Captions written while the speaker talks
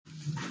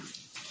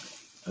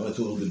I want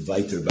to talk a little bit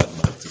weiter about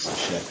Malchus and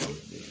Shekel,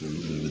 a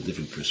little bit of a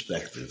different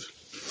perspective.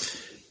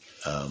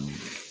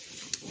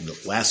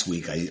 Last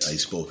week I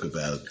spoke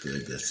about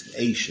the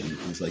Aish and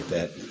things like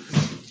that,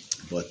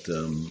 but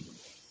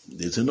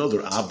there's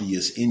another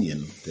obvious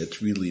inyan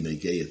that's really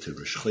negeya to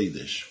Rosh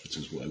Chodesh, which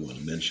is why I want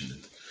to mention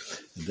it.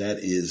 And that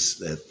is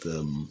that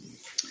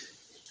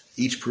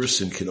each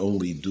person can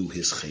only do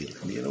his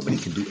chelik. Nobody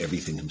can do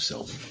everything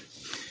himself.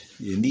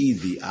 You need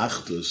the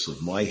achdus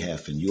of my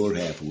half and your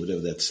half, or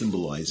whatever that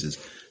symbolizes,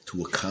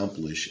 to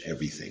accomplish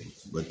everything.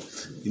 But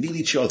you need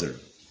each other.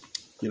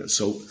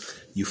 So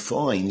you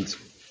find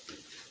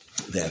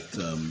that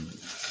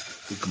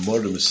the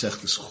Gemara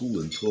Masechtas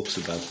Chulin talks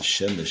about the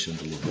Shemesh and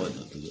the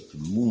Levana. The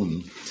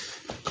moon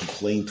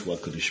complained to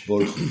HaKadosh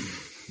Baruch Hu,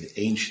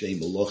 Ein Shnei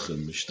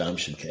Malachim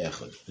Mishtamshin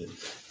Ke'echad.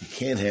 You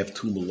can't have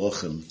two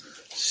Malachim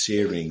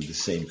sharing the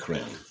same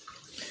crown.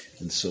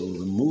 And so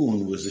the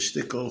moon was a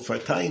shtickle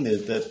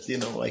fartained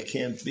that, I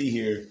can't be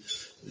here.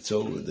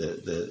 So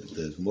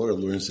the Gemara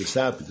learns this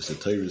out because the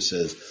Torah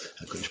says,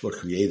 HaKadosh Baruch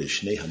Hu created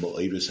Shnei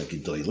HaMa'oros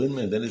HaGedolim,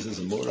 and then it says,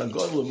 Amor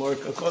HaGodol, Amor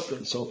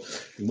HaKotim. So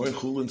the Gemara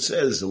Chulin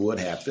says, what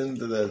happened?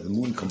 The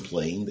moon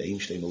complained, Ein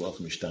Shnei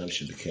Malachim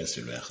Mishtamshin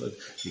B'Keser Echad.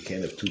 You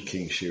can't have two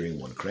kings sharing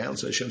one crown.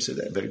 So Hashem said,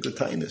 that very good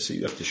time, so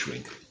you have to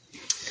shrink.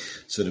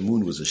 So the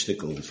moon was a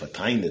shtickle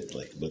fartained,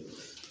 but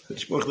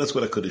that's what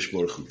HaKadosh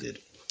Baruch Hu did.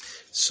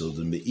 So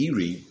the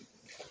Meiri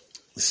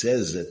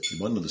says that you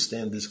want to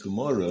understand this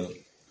Gemara.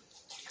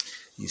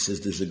 He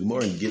says there's a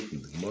Gemara in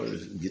Gittin. The Gemara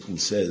in Gittin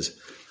says,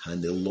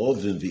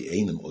 "Hanelovim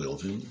v'einim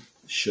oilvim,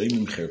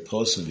 shoymim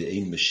cherposim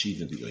v'einim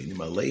meshivim v'oinim,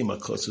 aleim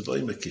hakosav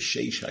oimer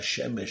k'sheish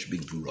hashemesh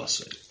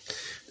b'gvurasei."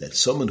 That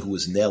someone who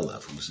is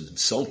nelav, who is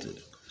insulted,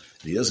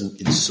 and he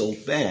doesn't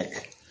insult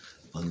back,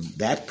 on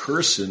that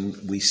person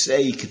we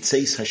say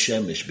kitzeis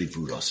hashemesh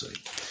b'gvurasei.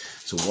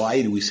 So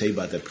why do we say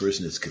about that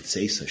person it's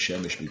Ketzeis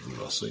Hashemesh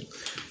B'Gvurasei?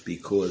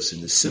 Because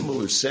in a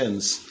similar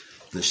sense,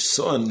 the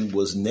son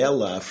was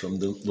Nela from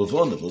the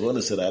Levana.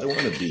 Levana said, I don't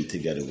want to be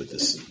together with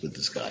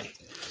this guy.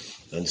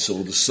 And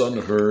so the son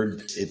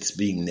heard it's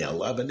being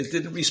Nela, and it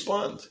didn't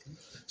respond.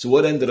 So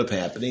what ended up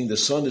happening? The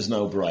sun is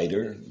now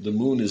brighter, the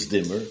moon is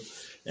dimmer,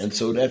 and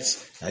so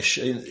that's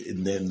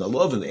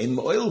Nalovim, Ein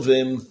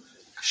Ma'oilvim,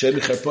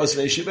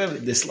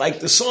 it's like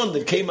the son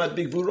that came out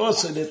Big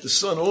Buros, and that the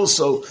son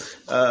also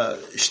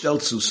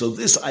shteltzu. So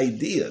this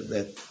idea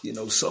that,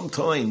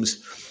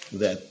 sometimes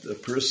that a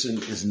person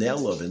is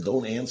nelav and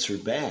don't answer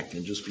back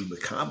and just be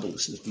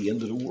makabalist at the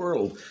end of the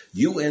world,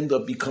 you end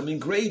up becoming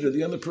greater.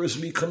 The other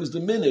person becomes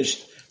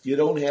diminished. You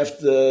don't have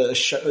to,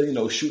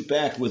 shoot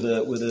back with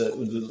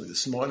a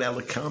smart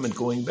aleck comment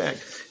going back.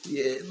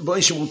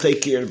 Moshe will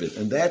take care of it.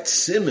 And that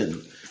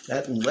siman,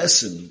 that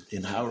lesson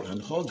in our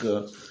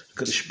Hanhaga,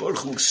 Kadosh Baruch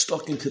Hu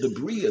stuck into the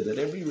Bria that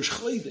every Rosh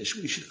Chodesh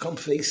we should come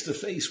face to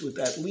face with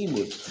that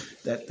limud.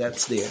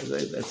 That's there.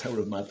 That's how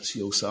Rav Matas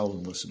Yosal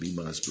wants to be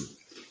masber.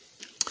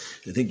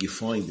 I think you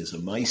find there's a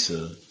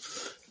Maisa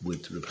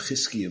with Reb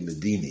Chizkiya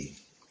Medini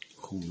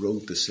who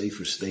wrote the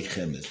Sefer Stei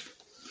Chemed.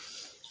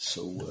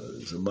 So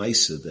there's a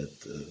Maisa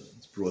that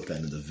brought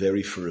down in the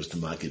very first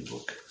Maggid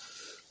book.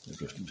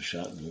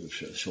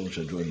 Shalom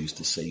Shadron used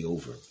to say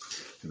over.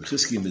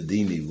 Chizkiya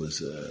Medini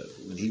was,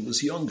 when he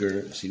was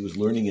younger, so he was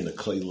learning in a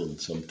kollel in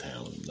some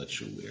town, I'm not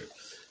sure where,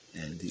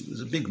 and he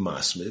was a big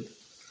masmid,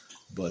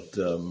 but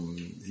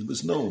he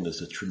was known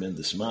as a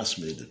tremendous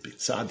masmid, a big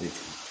tzaddik.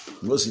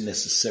 He wasn't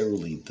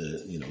necessarily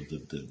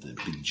the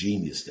big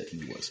genius that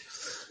he was.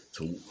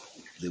 So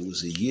there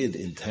was a yid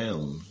in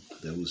town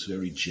that was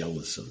very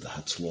jealous of the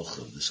hatzlocha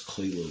of this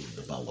kollel,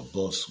 the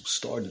balabos who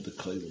started the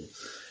kollel.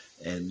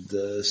 And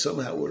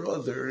somehow or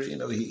other,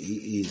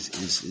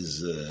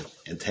 his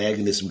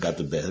antagonism got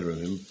the better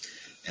of him,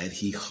 and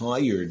he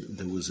hired.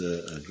 There was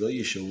a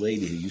goyish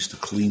lady who used to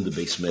clean the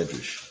Beis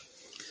Medrash,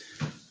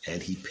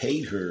 and he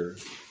paid her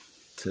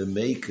to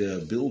make a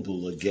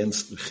bilbul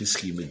against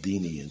Chizkiya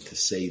Medini and to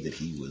say that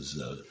he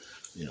was,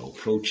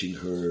 approaching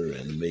her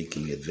and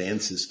making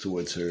advances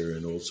towards her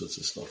and all sorts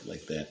of stuff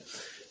like that.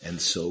 And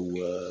so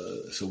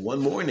one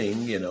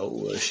morning,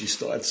 she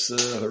starts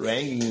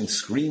haranguing and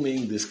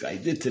screaming, this guy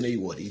did to me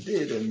what he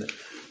did, and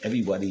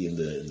everybody in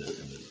the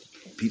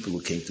people who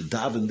came to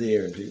daven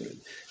there,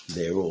 and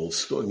they're all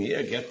screaming,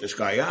 yeah, get this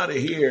guy out of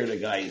here, the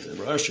guy's in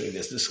Russia,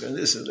 there's this and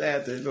this and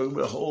that, there's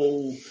a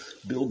whole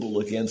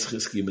bilbul against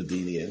Chizkiya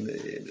Medini, and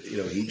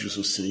he just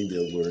was sitting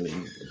there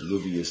learning,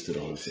 oblivious to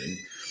the whole thing,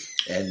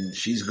 and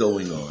she's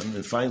going on,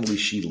 and finally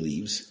she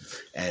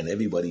leaves, and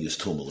everybody is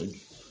tummeling.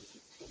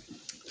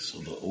 So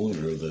the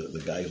owner,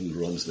 the guy who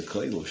runs the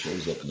kollel,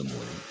 shows up in the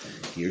morning,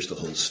 hears the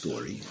whole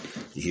story,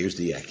 he hears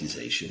the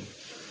accusation,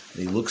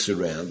 and he looks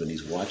around and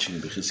he's watching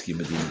the Chizkiya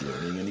Medini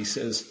learning, and he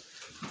says,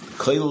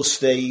 kollel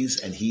stays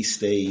and he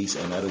stays,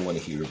 and I don't want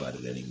to hear about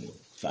it anymore.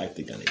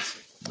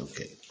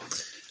 Okay.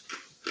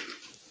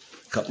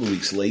 A couple of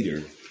weeks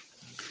later,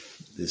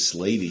 this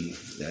lady,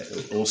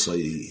 also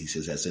he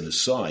says, as an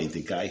aside,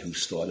 the guy who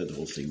started the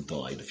whole thing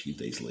died a few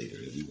days later.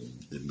 Everyone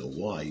didn't know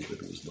why, but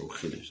it was no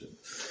chiddush.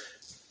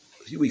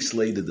 A few weeks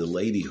later, the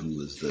lady who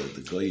was the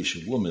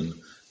goyish woman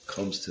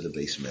comes to the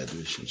base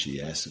medrash and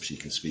she asks if she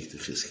can speak to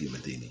Chizki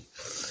Medini.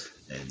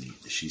 And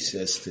she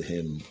says to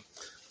him,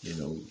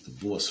 the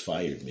boss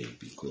fired me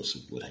because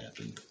of what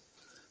happened.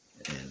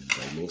 And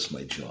I lost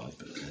my job.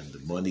 And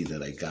the money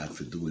that I got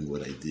for doing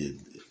what I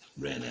did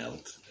ran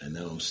out. And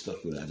now I'm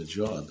stuck without a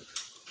job.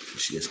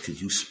 She asks,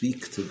 could you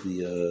speak to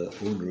the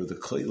owner of the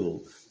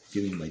kollel,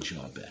 give me my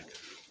job back?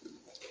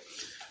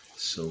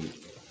 So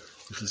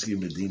Chizki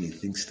Medini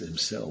thinks to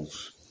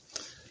himself,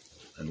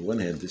 on one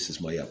hand, this is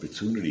my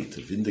opportunity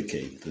to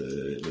vindicate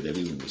what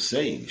everyone was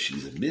saying.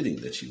 She's admitting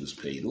that she was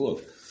paid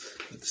off.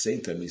 At the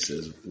same time, he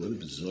says, what a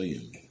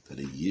bezoyim that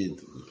a yid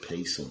would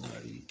pay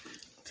somebody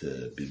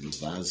to be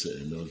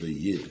mevaza another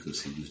yid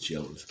because he was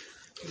jealous.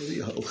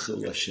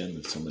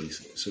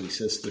 So he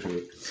says to her,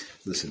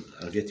 listen,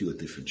 I'll get you a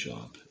different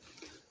job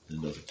in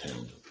another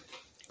town.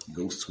 He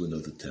goes to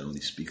another town,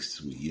 he speaks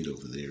to a yid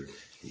over there,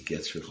 he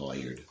gets her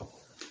hired.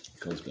 He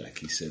comes back,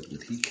 he said,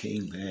 when he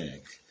came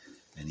back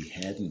and he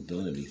hadn't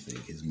done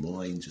anything, his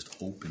mind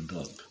just opened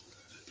up.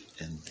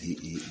 And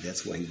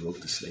that's why he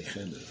wrote the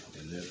Sleichena.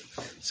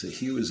 So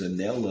here was a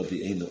Nella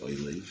V'Eina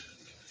Oilev,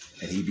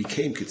 and he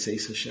became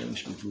Ketzeis Hashem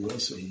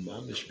Shbivurasa. He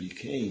mamish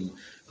became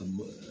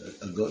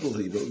a gadol.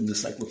 He wrote an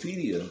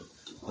encyclopedia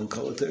on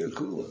Kol HaTorah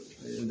Kula,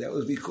 and that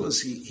was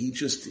because he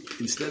just,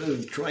 instead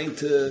of trying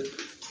to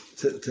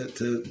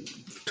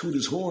toot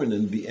his horn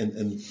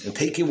and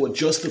take in what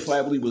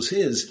justifiably was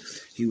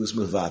his, he was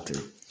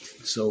mevater.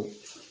 So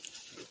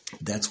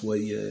that's why.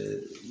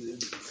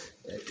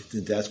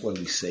 That's why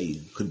we say,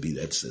 could be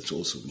that's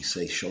also, we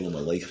say Shalom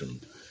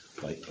Aleichem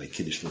by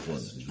Kiddush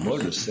Levon.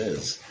 Mordor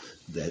says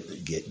that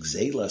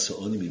Gzelas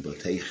ha'oni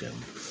mibatechem.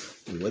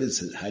 What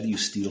is it? How do you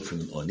steal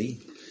from an oni?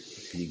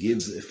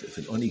 If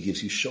an oni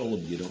gives you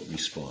Shalom, you don't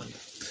respond.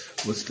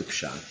 What's the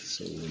pshat?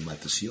 So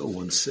Matasio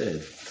once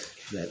said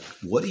that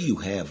what do you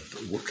have?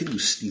 What can you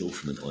steal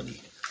from an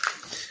oni?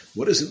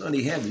 What does an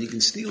oni have that he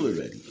can steal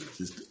already?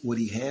 What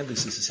he has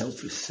is his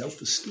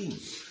self-esteem.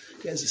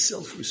 He has a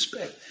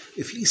self-respect.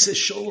 If he says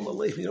Shalom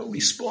Aleichem, you don't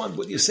respond.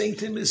 What you're saying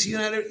to him is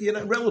you're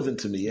not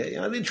relevant to me.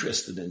 You're not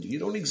interested in you. You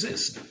don't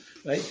exist,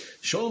 right?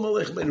 Shalom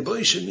Aleichem by the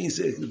Boishim means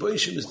that the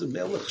Boishim is the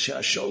Melech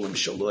Shalom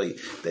Shaloi,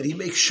 that he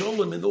makes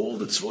Shalom in all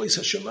the tzvois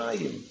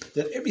Hashemayim,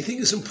 that everything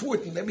is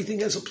important,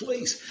 everything has a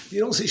place. You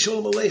don't say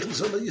Shalom Aleichem,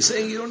 so you're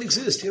saying you don't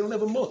exist. You don't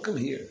have a mokum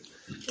here.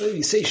 When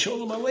you say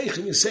Shalom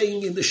Aleichem, you're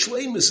saying in the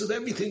shleimus of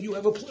everything you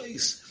have a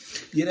place.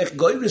 You're not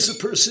goyr as a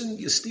person,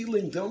 you're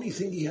stealing. The only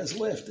thing he has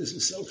left is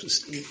his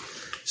self-esteem.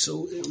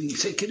 So when you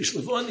say Kiddush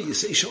Levani, you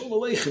say Shalom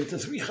Aleichem to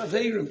three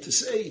Chaverim, to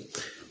say,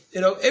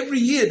 every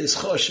yid is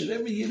choshen,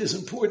 every yid is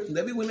important,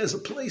 everyone has a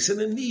place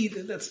and a need,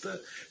 and that's the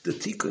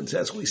tikkun.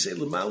 That's why we say,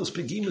 L'malus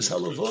Pegimus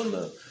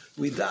Halavona,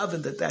 we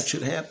daven that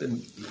should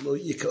happen,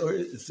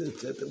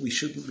 that we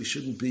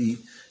shouldn't be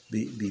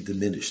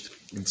diminished.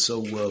 And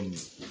so,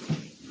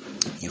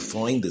 you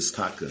find this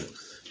taka,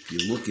 if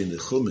you look in the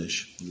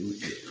Chumash,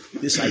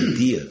 this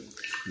idea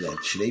that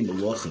Shnei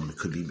Malachim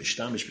could be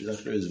Mishtamish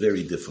B'Zachar is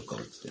very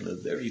difficult,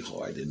 very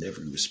hard in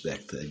every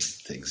respect to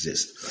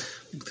exist.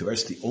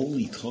 The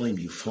only time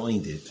you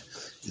find it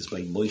is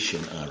by Moshe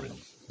and Aaron.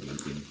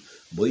 When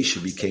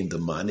Moshe became the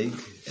Manig,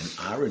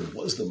 and Aaron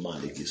was the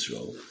Manig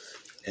Yisrael,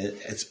 and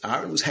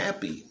Aaron was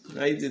happy,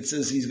 right? It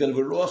says he's going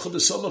to V'rocha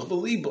B'Samach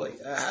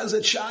B'Liboy. How's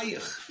that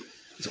Shaykh?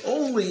 It's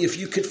only if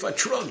you could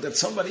fatrug that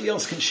somebody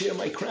else can share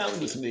my crown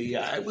with me.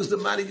 I was the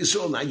Manig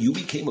Yisrael, now you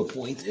became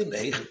appointed,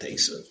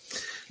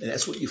 and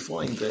that's what you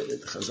find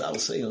that Chazal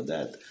say on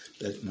that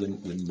when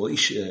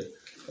Moshe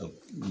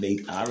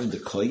made Aaron the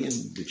Kohen,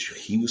 which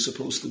he was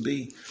supposed to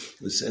be,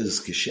 it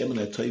says, Keshem and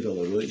Atoiv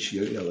al Rosh,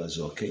 Yori al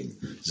Zokein,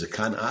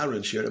 Zakan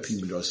Aaron,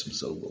 Sherapim and Rosim.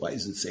 So why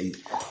does it say,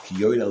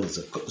 Yori al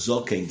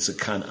Zokein,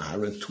 Zakan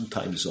Aaron, 2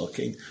 times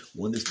Zokein?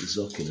 One is the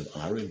Zokein of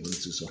Aaron, one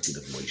is the Zokein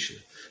of Moshe.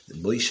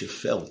 And Moshe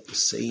felt the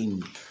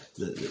same,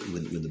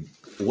 when the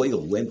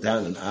oil went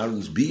down on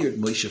Aaron's beard,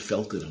 Moshe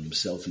felt it on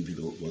himself, even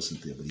though it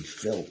wasn't there, but he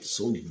felt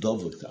so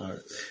dovuk to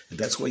Aaron. And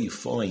that's why you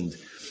find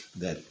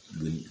that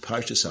when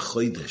Parshas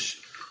Chodesh,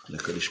 the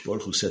Kodesh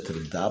Baruch Hu said to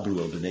the Dabru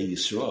al B'nai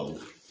Yisrael,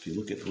 if you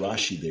look at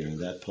Rashi there in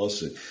that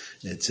pasuk,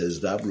 it says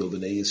Dabru al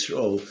B'nai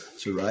Yisrael,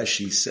 so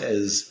Rashi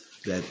says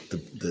that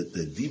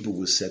the Dibur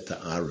was said to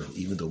Aaron,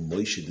 even though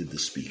Moshe did the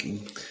speaking.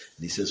 And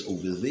he says,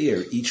 over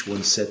there, each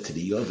one said to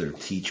the other,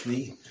 teach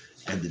me,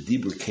 and the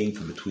Dibur came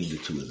from between the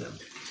two of them.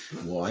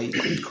 Why?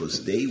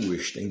 Because they were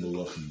Shnei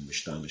Malachim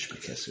Mishtamish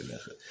B'Keser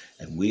Echad.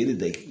 And where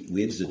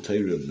does the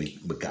Torah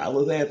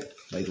megala that?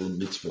 By the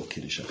mitzvah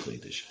Kiddush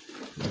HaChodesh.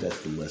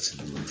 That's the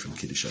lesson we learn from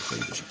Kiddush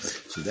HaChodesh.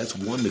 So that's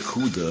one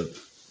nekuda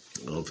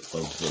of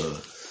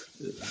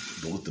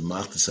both the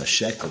Machtas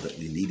HaShekel, that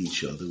we need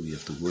each other, we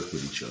have to work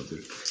with each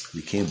other,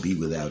 we can't be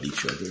without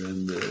each other,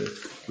 and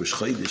Rosh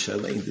Chodesh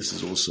Alein, this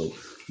is also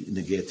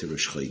negate to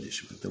Rosh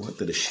Chodesh. But I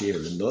wanted to share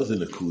another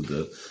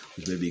nekuda,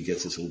 which maybe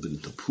gets us a little bit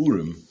into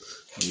Purim,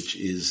 which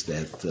is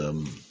that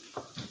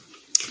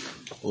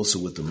also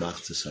with the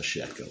Machtas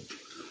HaShekel,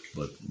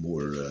 but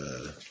more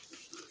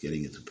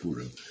getting into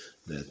Purim,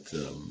 that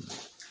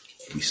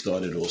we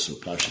started also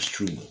Parshas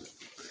Truma.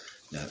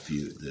 Now, if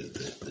you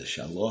the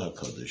Shalom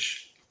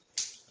HaKadosh,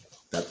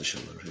 not the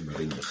Shalom,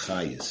 Rabbi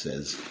Mechaya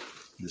says,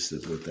 this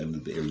is what them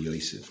the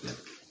Yosef, that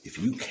if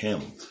you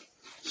count,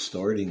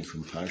 starting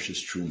from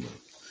Parshas Truma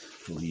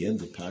till the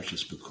end of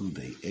Parshas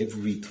Pekudei,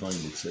 every time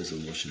it says a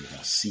Lashon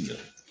Hasiya,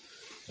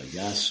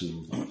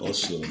 Vayasu,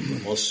 Va'osu,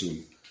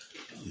 Va'osu,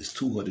 is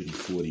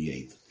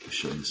 248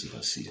 Lashonos of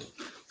Hasiya,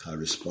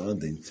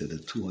 corresponding to the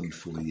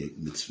 248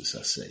 mitzvahs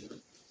Haseh.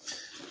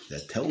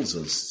 That tells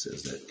us,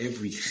 says that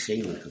every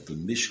chelik of the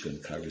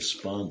Mishkan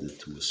corresponded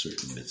to a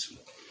certain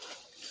mitzvah.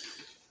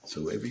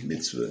 So every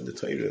mitzvah in the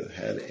Torah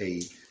had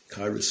a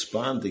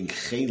corresponding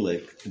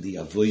chelik in the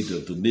avodah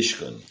of the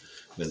Mishkan,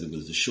 whether it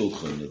was the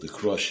shulchan or the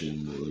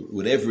krushim or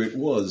whatever it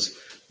was,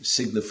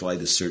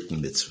 signified a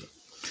certain mitzvah.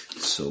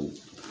 So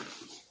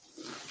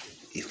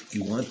if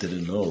you wanted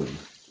to know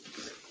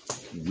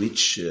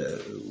which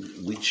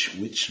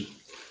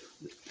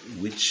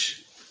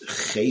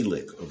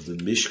chelik of the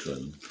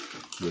Mishkan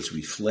was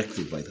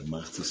reflected by the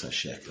Machzis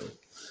HaShekel.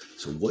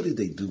 So what did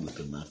they do with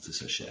the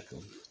Machzis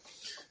HaShekel?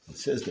 It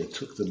says they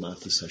took the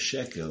Machzis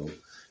HaShekel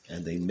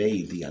and they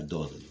made the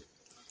Adonim.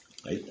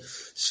 Right?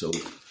 So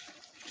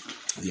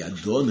the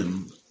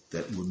Adonim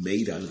that were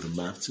made out of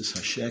the Machzis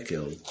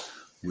HaShekel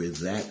were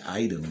that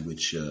item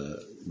which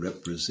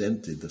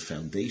represented the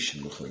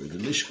foundation of the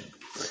Mishkan.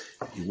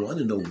 You want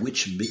to know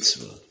which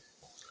mitzvah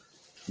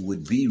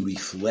would be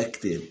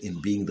reflected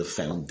in being the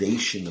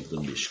foundation of the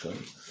Mishkan.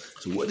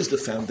 So what is the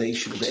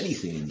foundation of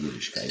anything in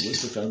Yiddishkeit?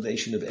 What's the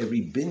foundation of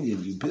every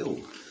binyan you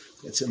build?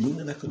 That's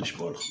Emunah in HaKadosh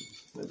Baruch Hu.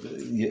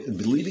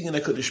 Believing in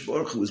HaKadosh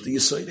Baruch Hu is the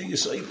Yesod of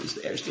Yesodis.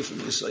 The Ershta from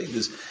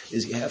Yesod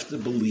is you have to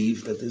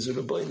believe that there's a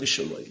Rabbeinu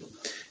Shalom.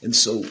 And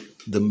so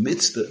the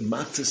mitzvah,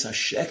 Machzis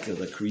HaShekel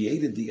that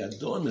created the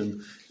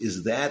Adonim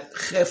is that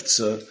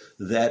Chefza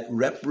that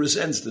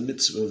represents the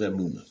mitzvah of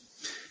Emunah.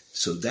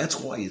 So that's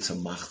why it's a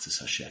Machzis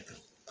HaShekel.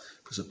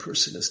 Because a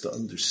person has to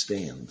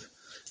understand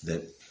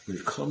that when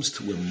it comes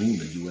to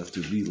Emunah, you have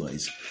to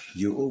realize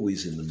you're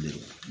always in the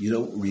middle. You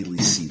don't really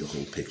see the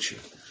whole picture.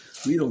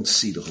 We don't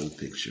see the whole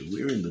picture.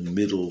 We're in the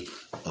middle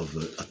of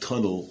a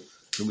tunnel,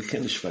 and we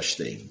can't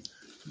verstehen.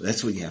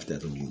 That's why you have to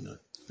have Emunah.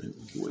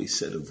 He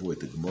said a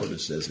word. The Gemara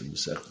says in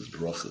Masechtas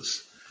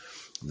Brachos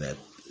that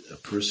a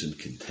person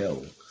can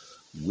tell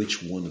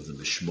which one of the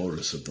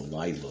mishmoros of the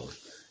Laila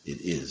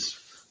it is.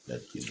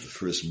 That the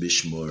first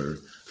mishmar,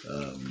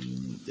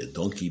 the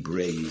donkey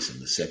brays, and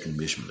the second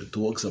mishmar, the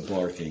dogs are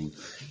barking.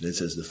 And it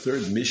says the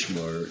third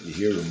mishmar, you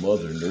hear a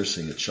mother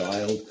nursing a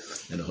child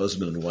and a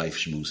husband and wife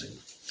schmoozing.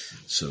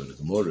 So the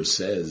Gemara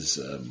says,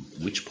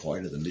 which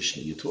part of the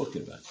Mishnah you're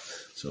talking about?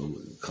 So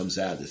it comes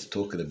out, it's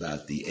talking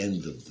about the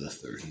end of the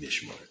third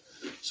mishmar.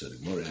 So the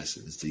Gemara asks,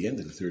 it's the end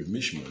of the third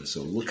mishmar.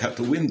 So look out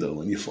the window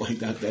and you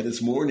find out that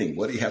it's morning.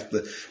 What do you have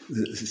to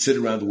sit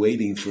around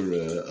waiting for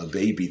a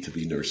baby to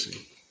be nursing?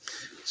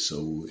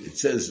 So it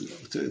says,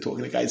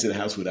 talking to guys in a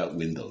house without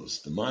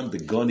windows. The man, the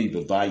goni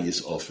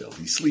b'bayis ofel.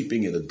 He's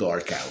sleeping in a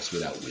dark house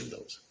without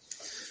windows.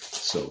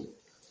 So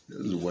I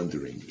was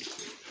wondering,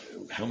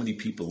 how many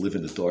people live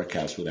in a dark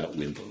house without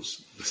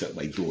windows? Except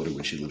my daughter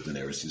when she lived in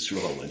Eretz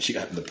Yisrael and she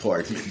got an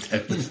apartment.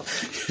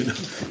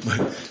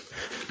 But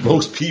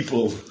most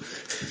people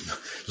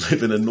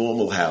live in a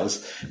normal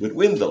house with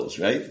windows,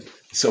 right?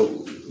 So,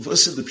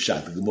 what's the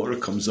pshat? The Gemara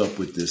comes up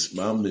with this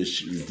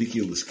mamish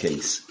ridiculous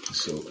case.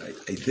 So,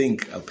 I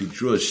think, al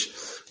pidrush,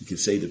 you can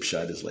say the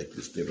pshat is like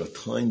this. There are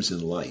times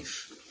in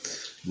life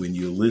when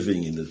you're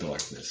living in the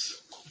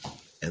darkness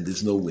and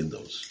there's no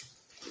windows.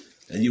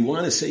 And you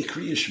want to say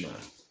Kriya Shema.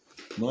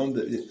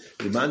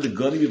 The man, the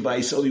Gani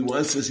B'Bayisol, he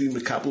wants to say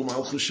Mekabel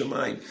Malchus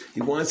Shemayim.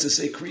 He wants to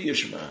say Kriya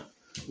Shema.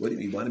 What do you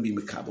mean? You want to be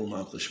Mekabel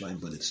Malchus Shemayim,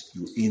 but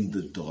you're in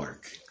the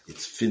dark.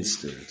 It's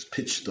finster. It's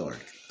pitch dark.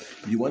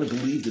 You want to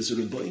believe there's a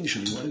Rebbeinu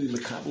Shalom. You want to be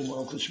Mekabel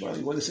Malchus Shema.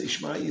 You want to say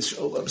Shema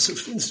Yisrael. I'm so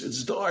finster.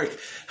 It's dark.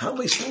 How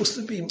am I supposed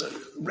to be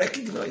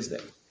recognize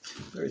that?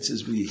 There it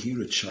says, when you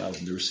hear a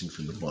child nursing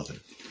from the mother,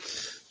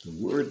 the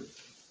word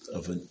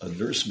of a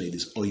nursemaid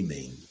is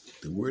oimein.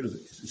 The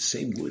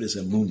same word as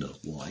emunah.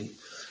 Why?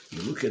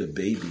 When you look at a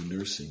baby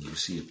nursing, you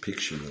see a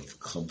picture of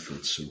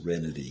comfort,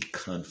 serenity,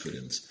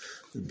 confidence.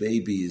 The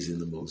baby is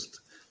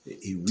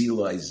he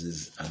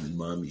realizes I'm in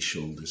mommy's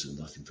shoulders and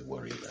nothing to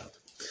worry about.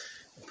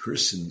 A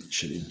person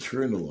should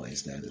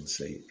internalize that and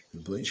say, the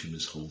B'nai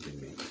is holding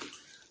me.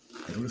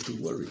 I don't have to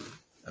worry.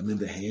 I'm in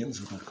the hands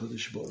of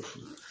HaKadosh Baruch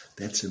Hu.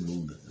 That's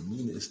emunah.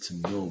 Emunah is to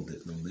know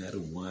that no matter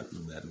what,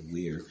 no matter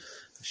where,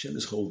 Hashem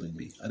is holding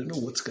me. I don't know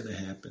what's going to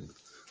happen,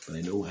 but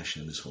I know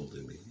Hashem is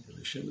holding me. And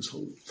Hashem is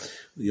holding.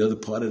 The other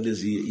part of it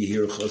is you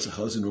hear a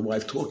husband and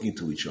wife talking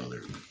to each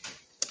other.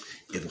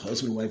 If a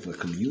husband and wife are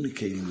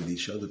communicating with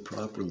each other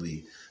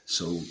properly,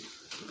 so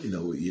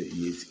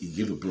you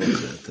give a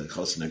bracha to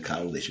Chassan and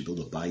Karl, they should build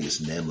a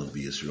bayis neman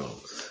b'Yisrael.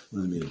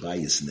 What do you mean a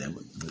bayis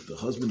neman? But the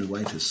husband and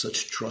wife have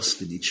such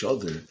trust in each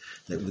other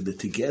that when they're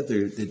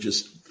together,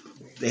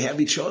 they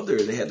have each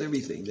other, they have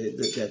everything.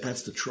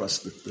 That's the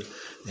trust that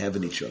they have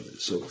in each other.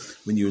 So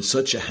when you're in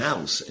such a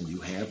house and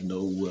you have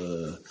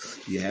so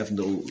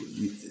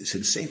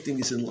the same thing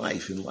is in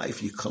life. In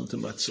life, you come to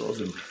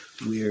Matzovim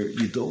where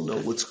you don't know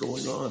what's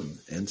going on.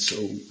 And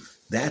so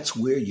that's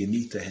where you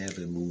need to have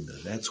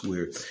emunah. That's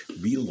where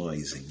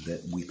realizing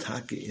that we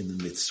taka in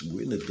the midst,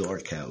 we're in a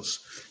dark house.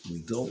 We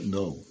don't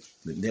know.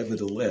 But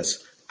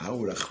nevertheless,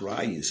 our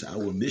achrayus,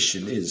 our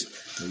mission is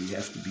that we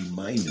have to be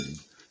minded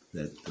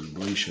that the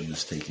Rosh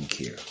is taken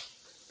care of.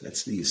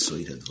 That's the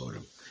Yesod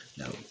HaDvarim.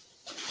 Now,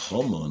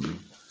 Haman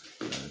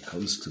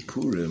comes to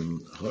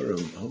Purim.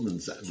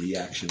 Haman's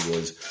reaction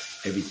was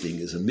everything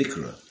is a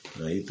mikra,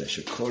 right?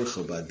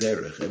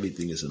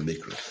 Everything is a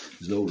mikra.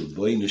 There's no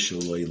Rebbeinu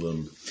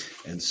Shalom.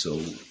 And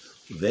so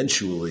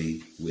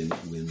eventually when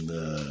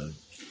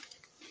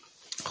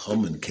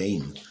Haman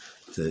came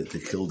to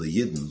kill the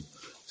Yidden,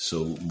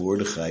 so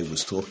Mordechai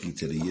was talking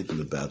to the Yidden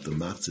about the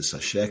Machzis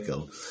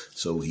HaShekel.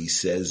 So he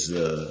says,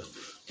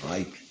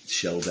 I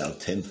shelled out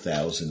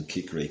 10,000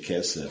 kikrei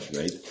kesef,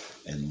 right?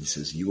 And he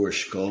says, your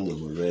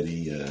Shkalim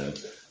already,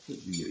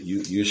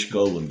 your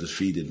Shkalim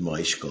defeated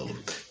my Shkalim.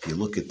 If you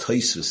look at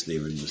Tosfos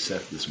there in the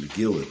Masechtas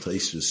Megillah,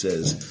 Tosfos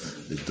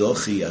says, the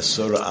dochi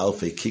asora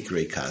alfei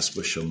kikrei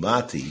kasba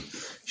shomati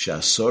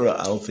she'asora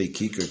alfei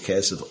kikr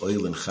kesef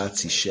oilen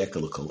chatzi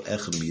shekel kol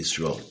echem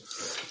Yisrael.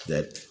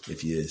 That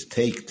if you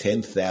take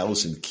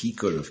 10,000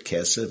 kikar of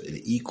kesef,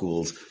 it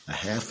equals a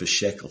half a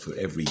shekel for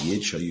every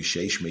yid. Shayu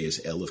sheish meyas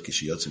elef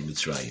kishiyotzim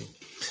Mitzrayim.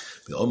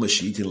 The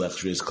Omashit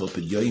lachshres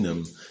kolpid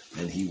yoinam,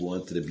 and he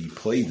wanted to be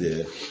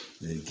poide,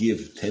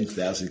 give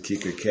 10,000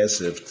 kikar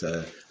kesef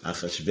to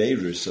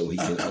Achashverosh so he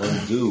can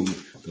undo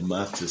the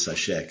machzis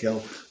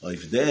hashekel.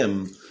 Of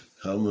them,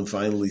 Haman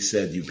finally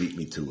said, "You beat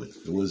me to it."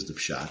 It was the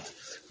pshat.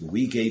 When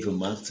we gave a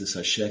machzis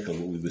hashekel,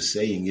 what we were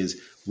saying is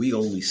we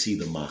only see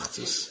the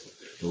machzis.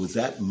 But with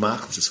that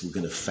machzis, we're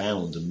going to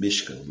found a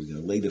mishkan. We're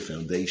going to lay the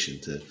foundation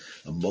to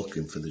a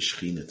mokim for the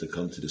Shekhinah to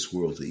come to this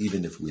world.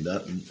 Even if we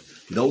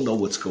don't know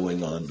what's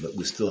going on, but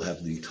we still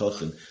have the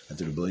tochen that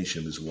the Rebbeinu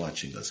Shem is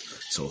watching us.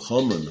 So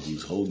Haman,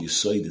 whose whole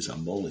yesod is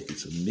Amalek,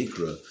 it's a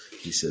mikra.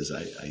 He says,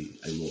 "I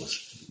lost.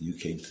 You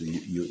came to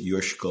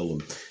your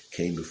Shkalim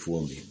came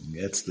before me."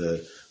 And that's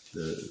the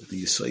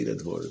yesod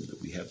HaDvarim, that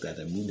we have that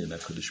emunah in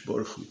HaKadosh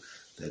Baruch Hu,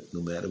 that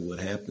no matter what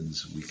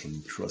happens, we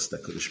can trust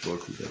HaKadosh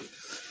Baruch Hu that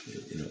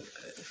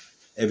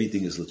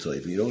everything is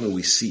l'toiv. You don't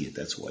always see it.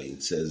 That's why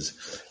it says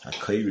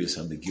HaKairis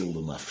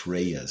HaMegillah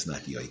Mafreya is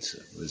not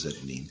Yaitza. What does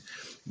that mean?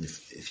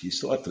 If you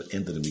start the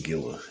end of the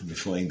Megillah and you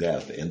find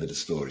out the end of the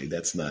story,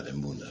 that's not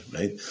Emunah,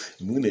 right?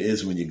 Emunah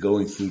is when you're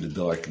going through the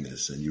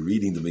darkness and you're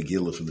reading the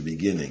Megillah from the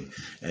beginning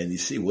and you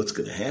see what's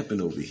going to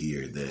happen over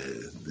here.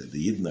 The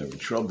Yidden are in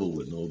trouble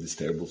and all these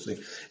terrible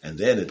things. And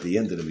then at the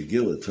end of the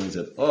Megillah, it turns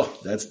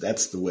out,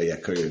 that's the way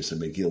HaKairis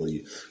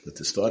HaMegillah. But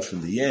to start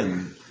from the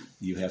end,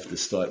 you have to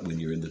start when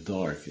you're in the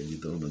dark and you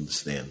don't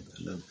understand.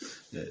 And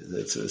then,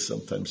 that's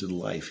sometimes in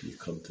life you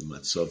come to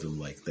matzavim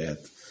like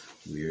that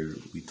where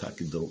we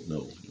don't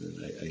know.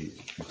 And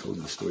I told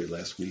you the story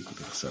last week with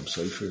the Chassam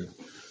Sofer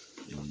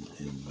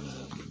in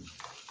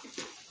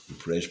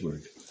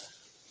Preshburg.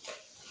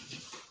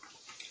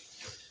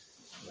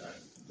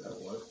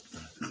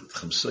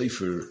 Chassam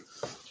Sofer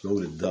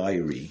wrote a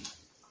diary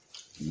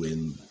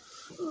when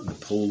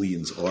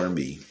Napoleon's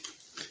army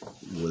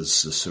was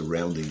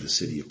surrounding the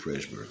city of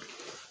Preshburg.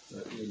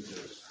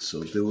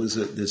 So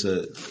there's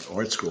a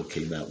art scroll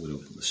came out with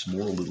a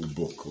small little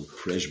book called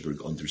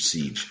Preshburg Under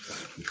Siege,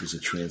 which was a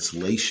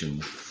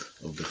translation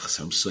of the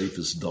Chassam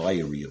Sofer's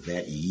diary of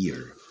that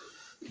year.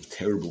 The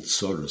terrible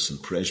tsaros in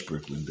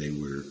Preshburg when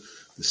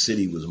the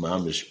city was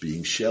mamish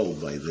being shelled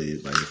by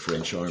the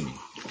French army.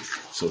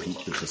 So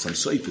the Chassam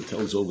Sofer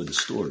tells over the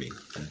story.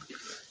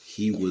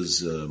 He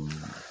was a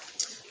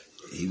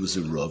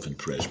Rav in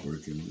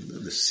Preshburg, and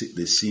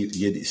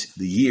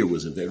the year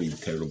was a very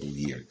terrible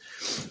year.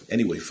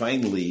 Anyway,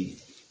 finally,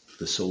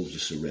 the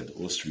soldiers surrendered.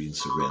 Austrians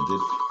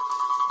surrendered,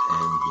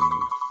 and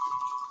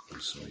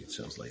I'm sorry, it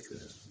sounds like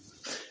that.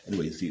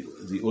 Anyway,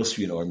 the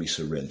Austrian army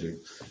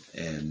surrendered,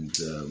 and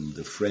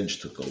the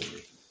French took over.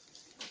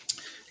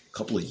 A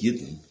couple of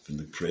Yidden from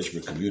the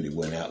Preshburg community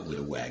went out with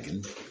a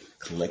wagon,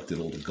 collected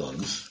all the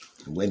guns,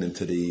 and went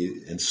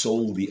and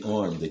sold the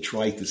arm. They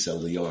tried to sell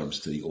the arms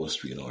to the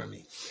Austrian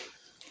army.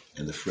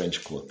 And the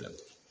French caught them.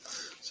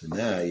 So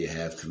now you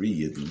have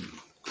 3 Yidden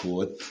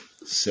caught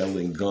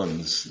selling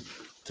guns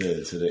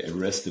to the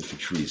arrested for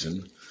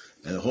treason,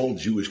 and the whole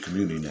Jewish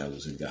community now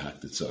was in Gahak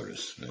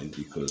Tzaris, right?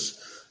 Because,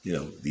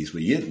 these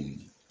were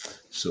Yidden.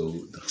 So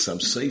the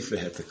Chassam Sofer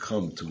had to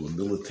come to a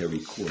military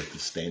court to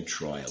stand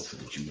trial for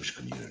the Jewish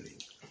community.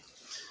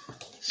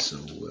 So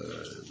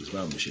it was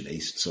Mamish in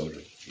Eist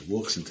Tzorah. He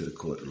walks into the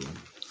courtroom,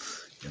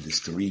 and there's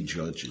 3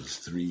 judges,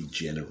 3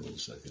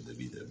 generals, like in the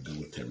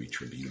military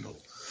tribunal.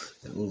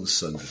 And all of a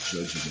sudden, the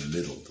judge in the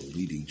middle, the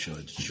leading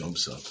judge,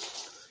 jumps up.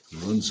 He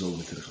runs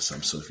over to the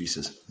Chassam Sofer. He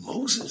says,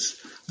 "Moses,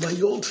 my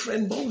old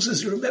friend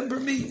Moses, you remember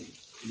me?"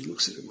 He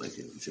looks at him like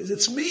that. He says,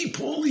 "It's me,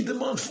 Paulie de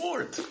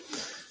Montfort."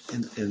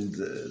 And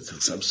the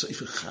Chassam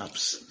Sofer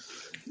chaps.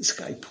 This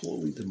guy,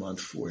 Paulie de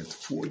Montfort,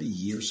 40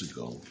 years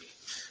ago,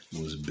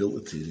 was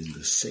billeted in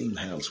the same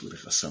house where the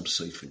Chassam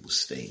Sofer was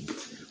staying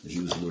when he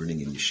was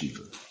learning in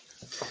yeshiva.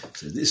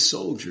 So this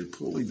soldier,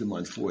 Paulie de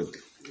Montfort,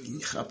 he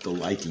got a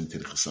liking to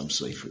the Chassam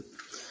Sofer.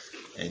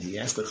 And he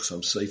asked the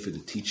Chassam Sofer to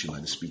teach him how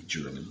to speak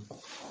German.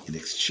 In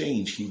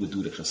exchange, he would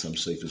do the Chassam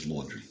Sofer's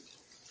laundry.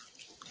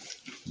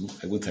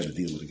 I wouldn't have to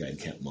deal with a guy in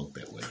Camp Monk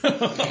that way.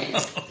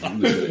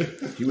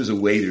 He was a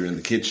waiter in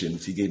the kitchen.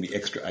 He gave me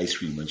extra ice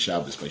cream on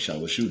Shabbos by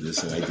Shabbos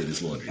Shudas, and I did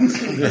his laundry.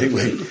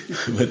 Anyway,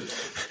 but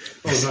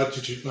not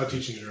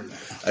teaching German.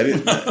 I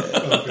didn't.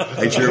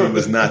 My German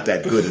was not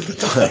that good at the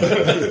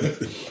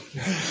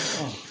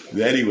time.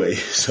 Anyway,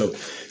 so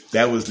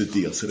that was the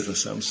deal. So the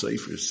Chassam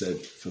Sofer said,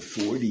 for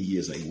 40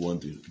 years I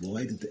wondered,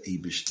 why did the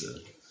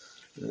Eibishter,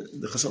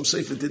 the Chassam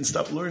Sofer didn't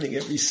stop learning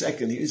every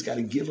second. He's got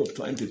to give up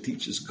time to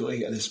teach this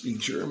guy how to speak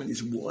German. He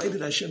said, why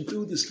did Hashem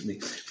do this to me?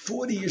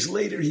 40 years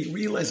later, he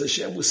realized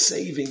Hashem was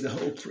saving the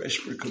whole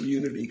Preshper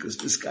community because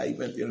this guy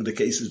went, the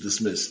case is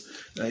dismissed.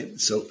 Right?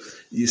 So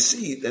you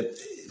see that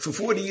for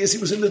 40 years he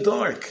was in the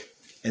dark.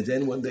 And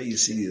then one day you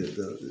see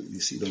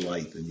the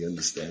light and you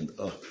understand,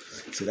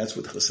 so that's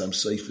what Chassam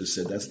Sofer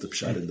said. That's the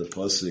pshat in the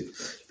pasuk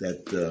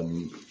that,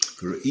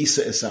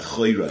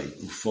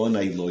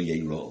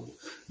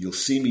 you'll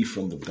see me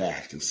from the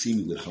back. You'll see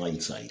me with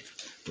hindsight.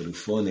 But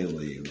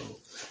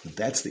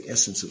that's the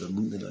essence of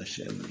Emunah in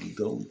Hashem. You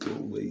don't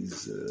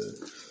always,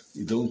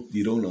 you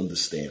don't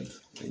understand.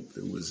 Right?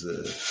 There was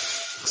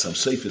some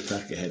Sefer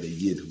Taka had a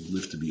yid who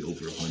lived to be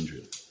over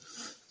 100.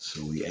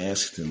 So we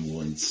asked him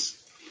once,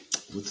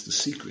 what's the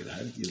secret? How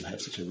did you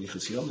have such a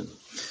Riches Yomin?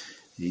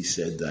 He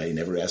said, I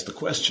never asked a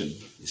question.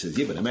 He said,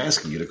 yeah, but I'm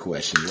asking you the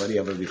question. Why do you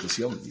have a Riches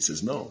Yomin? He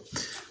says, no.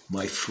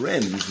 My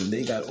friends, when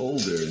they got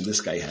older, and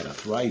this guy had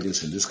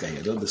arthritis, and this guy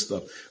had other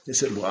stuff, they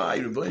said, why,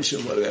 Rebbe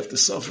Hashem, what do I have to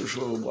suffer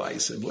for? Why? He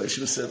said, well, I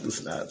should have said,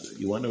 listen,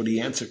 you want to know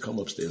the answer? Come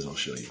upstairs, I'll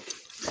show you.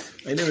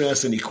 I never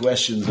asked any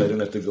questions. I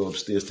don't have to go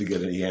upstairs to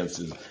get any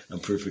answers. I'm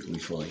perfectly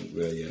fine.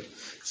 Right?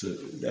 So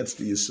that's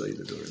the Yisai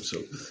the door. So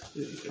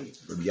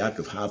Rabbi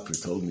Yaakov Hopper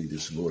told me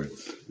this word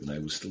when I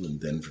was still in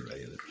Denver.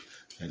 I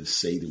had a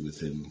Seder with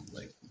him,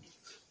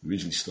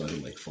 originally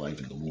started 5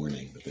 in the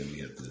morning, but then we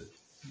had to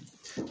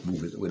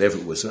move it, whatever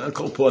it was. And I'll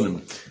call upon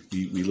him.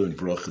 We learned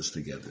brachas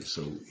together.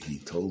 So he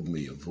told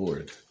me a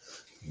word.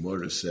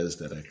 Mora says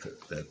that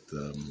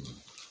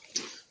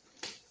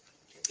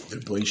the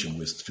Boinshim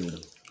was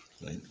tefillin,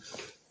 right?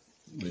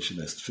 Moshe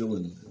has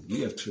tefillin,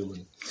 we have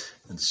tefillin.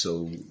 And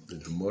so the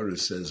Gemara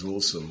says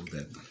also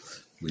that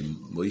when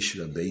Moshe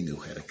Rabbeinu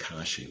had a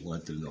kasha, he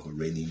wanted to know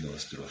Horeni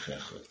nos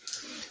drochecha.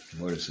 The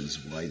Gemara says,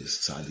 why does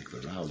tzaddik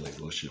v'ra'alei,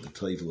 Rosh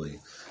v'toivlei?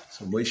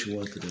 So Moshe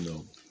wanted to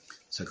know.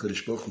 So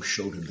HaKadosh Baruch Hu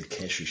showed him the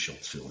kesher shel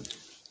tefillin.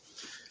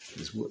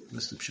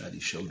 Mr.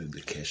 Pshadi showed him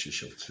the kesher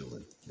shel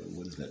tefillin.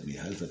 What does that mean?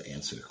 How does that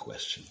answer the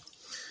question?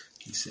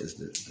 He says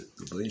that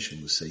the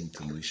Boinshim was saying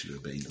to Moshe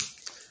Rabbeinu,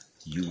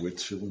 you wear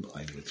tefillin,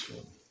 I wear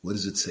tefillin. What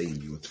does it say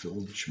in your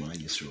tefillin? Shema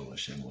Yisrael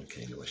Hashem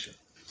Elokeinu Hashem.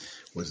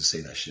 What does it say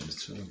in Hashem's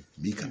tefillin?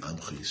 Mika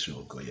Amcha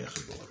Yisrael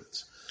Goyecha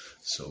B'Oretz.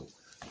 So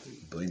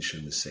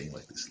Boinshim is saying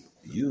like this.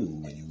 You,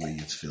 when you wear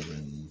your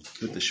tefillin,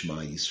 put the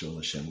Shema Yisrael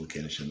Hashem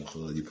Elokeinu Hashem,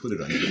 you put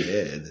it on your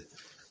head,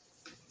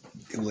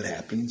 and what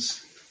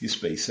happens? You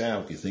space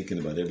out, you're thinking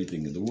about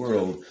everything in the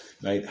world,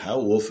 right? How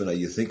often are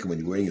you thinking when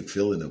you're wearing a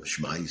tefillin of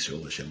Shema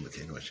Yisrael Hashem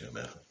Elokeinu Hashem?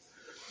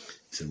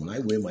 He said, when I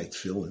wear my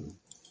tefillin,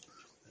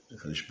 the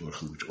Chodesh Baruch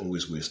Hu, which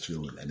always wears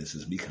tefillin, and it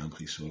says, Mikam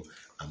Chisol,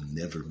 I'm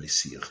never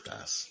Mesiach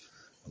Das.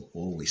 I'm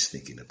always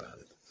thinking about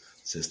it.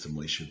 It says to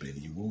Moshe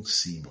Rabbeinu, you won't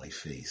see my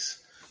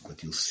face,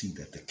 but you'll see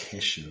that the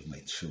kesher of my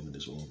tefillin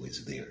is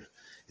always there.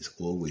 It's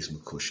always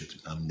Mekushet.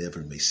 I'm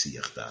never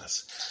Mesiach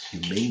Das.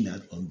 You may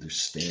not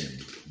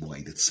understand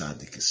why the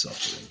tzaddik is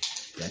suffering.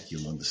 That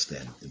you'll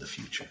understand in the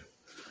future.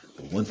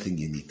 But one thing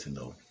you need to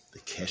know, the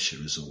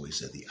kesher is always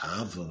there. The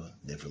ava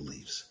never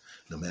leaves.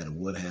 No matter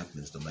what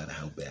happens, no matter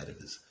how bad it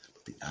is.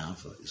 But the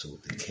ava is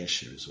always, the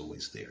kesher is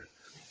always there.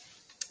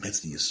 That's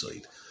the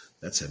yisoid.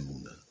 That's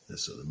emunah.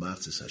 So the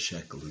matzis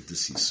hashekel of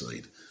this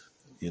yisoid.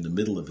 You're in the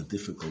middle of a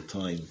difficult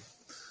time,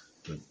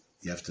 but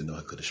you have to know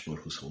HaKadosh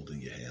Baruch Hu's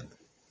holding your hand.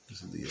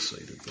 This is the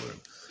yisoid of Torah.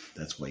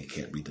 That's why you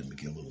can't read the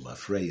Megillah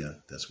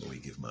Mafreya. That's why we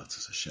give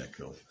matzis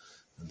hashekel.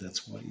 And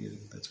that's why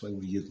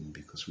we're Yidden,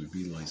 because we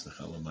realize the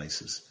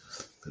Chalamaisis,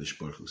 HaKadosh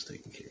Baruch Hu's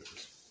taking care of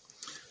us.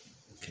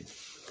 Okay.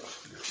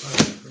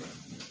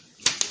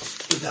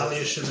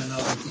 Gedalia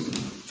Shemanov.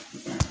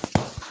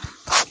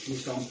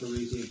 He's going to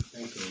read his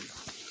bakery.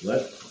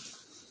 What?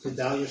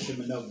 Gedalia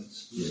Shemanov.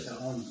 He's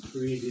going to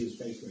read his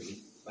bakery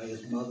by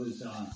his mother's